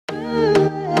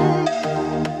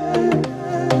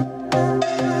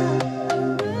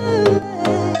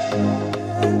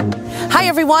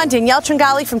everyone, Danielle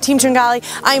Tringali from Team Tringali.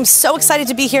 I am so excited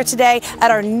to be here today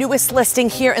at our newest listing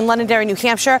here in Londonderry, New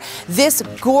Hampshire. This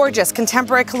gorgeous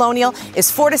contemporary colonial is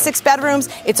 4 to 6 bedrooms.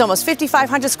 It's almost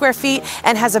 5,500 square feet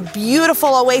and has a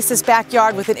beautiful oasis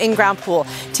backyard with an in-ground pool.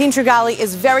 Team Tringali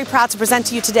is very proud to present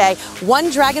to you today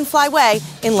 1 Dragonfly Way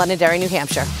in Londonderry, New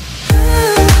Hampshire.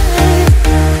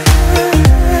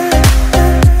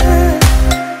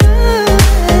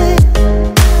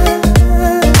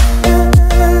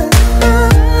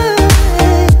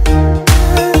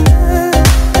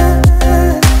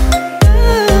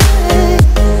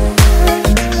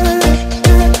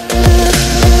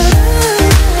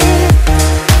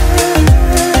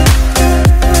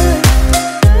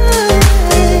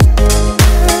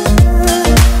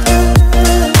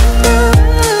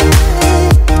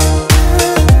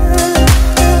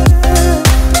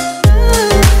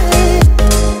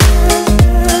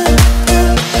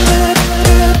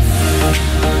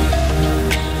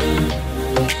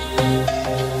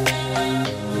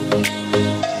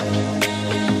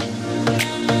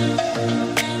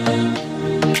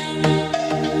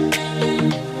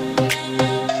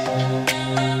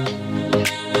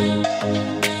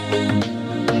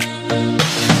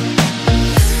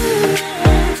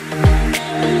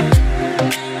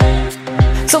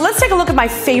 So let's take a look at my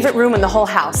favorite room in the whole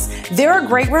house. There are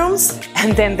great rooms,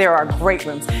 and then there are great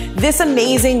rooms. This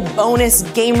amazing bonus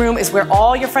game room is where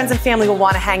all your friends and family will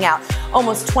want to hang out.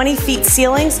 Almost 20 feet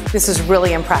ceilings. This is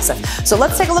really impressive. So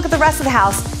let's take a look at the rest of the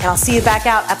house, and I'll see you back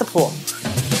out at the pool.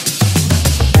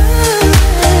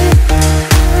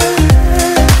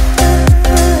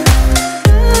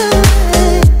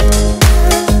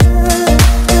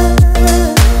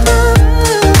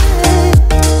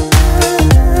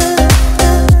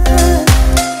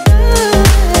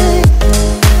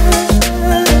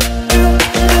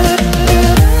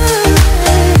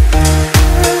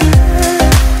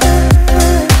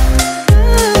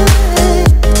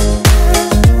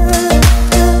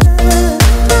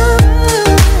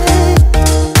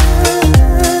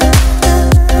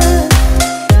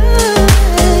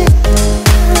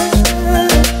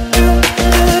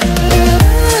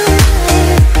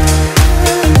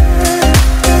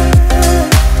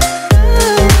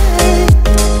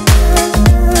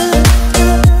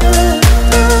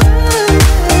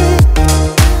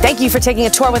 Thank you for taking a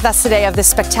tour with us today of this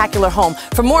spectacular home.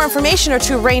 For more information or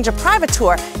to arrange a private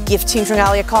tour, give Team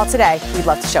Tringali a call today. We'd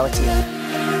love to show it to you.